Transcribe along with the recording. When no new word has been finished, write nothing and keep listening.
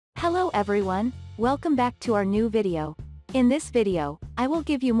Hello everyone, welcome back to our new video. In this video, I will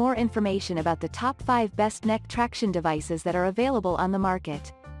give you more information about the top 5 best neck traction devices that are available on the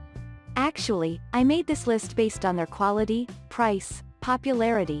market. Actually, I made this list based on their quality, price,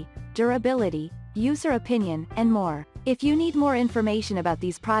 popularity, durability, user opinion, and more. If you need more information about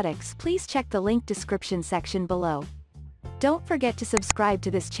these products, please check the link description section below. Don't forget to subscribe to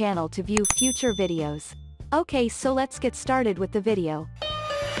this channel to view future videos. Okay, so let's get started with the video.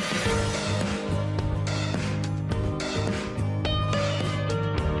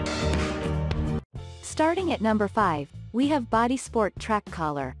 Starting at number 5, we have BodySport Track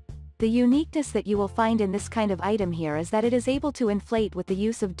Collar. The uniqueness that you will find in this kind of item here is that it is able to inflate with the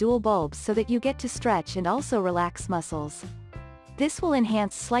use of dual bulbs so that you get to stretch and also relax muscles. This will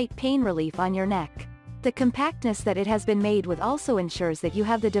enhance slight pain relief on your neck. The compactness that it has been made with also ensures that you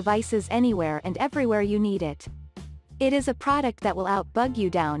have the devices anywhere and everywhere you need it. It is a product that will outbug you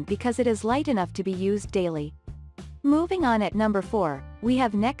down because it is light enough to be used daily. Moving on at number 4, we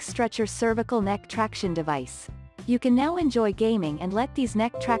have Neck Stretcher Cervical Neck Traction Device. You can now enjoy gaming and let these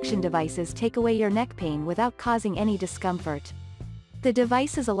neck traction devices take away your neck pain without causing any discomfort. The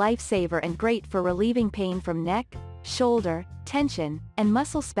device is a lifesaver and great for relieving pain from neck, shoulder, tension, and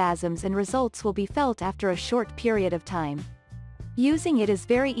muscle spasms, and results will be felt after a short period of time. Using it is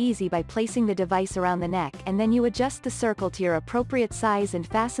very easy by placing the device around the neck and then you adjust the circle to your appropriate size and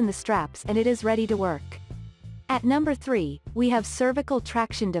fasten the straps and it is ready to work. At number 3, we have Cervical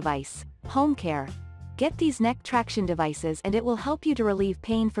Traction Device, Home Care. Get these neck traction devices and it will help you to relieve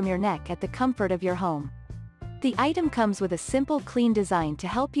pain from your neck at the comfort of your home. The item comes with a simple clean design to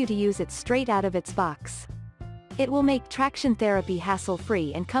help you to use it straight out of its box. It will make traction therapy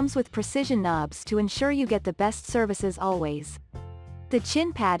hassle-free and comes with precision knobs to ensure you get the best services always. The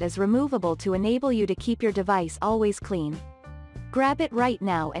chin pad is removable to enable you to keep your device always clean. Grab it right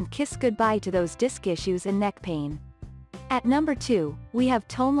now and kiss goodbye to those disc issues and neck pain. At number 2, we have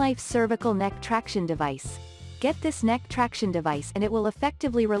ToneLife Cervical Neck Traction Device. Get this neck traction device and it will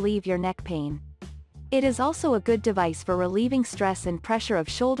effectively relieve your neck pain. It is also a good device for relieving stress and pressure of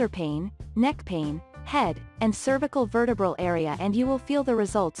shoulder pain, neck pain, head, and cervical vertebral area, and you will feel the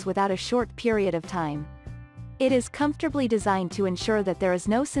results without a short period of time. It is comfortably designed to ensure that there is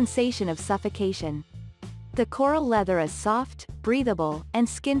no sensation of suffocation. The coral leather is soft, breathable, and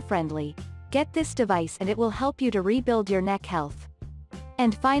skin-friendly. Get this device and it will help you to rebuild your neck health.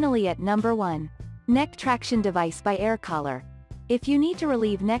 And finally at number 1, Neck Traction Device by AirCollar. If you need to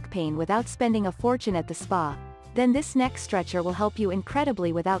relieve neck pain without spending a fortune at the spa, then this neck stretcher will help you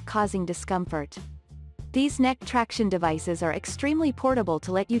incredibly without causing discomfort. These neck traction devices are extremely portable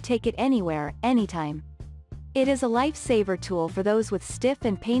to let you take it anywhere, anytime. It is a lifesaver tool for those with stiff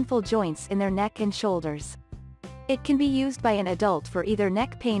and painful joints in their neck and shoulders. It can be used by an adult for either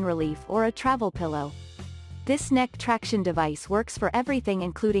neck pain relief or a travel pillow. This neck traction device works for everything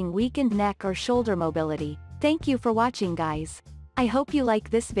including weakened neck or shoulder mobility. Thank you for watching, guys. I hope you like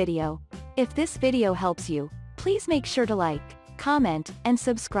this video. If this video helps you, please make sure to like, comment, and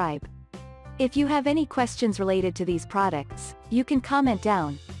subscribe. If you have any questions related to these products, you can comment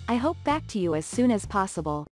down. I hope back to you as soon as possible.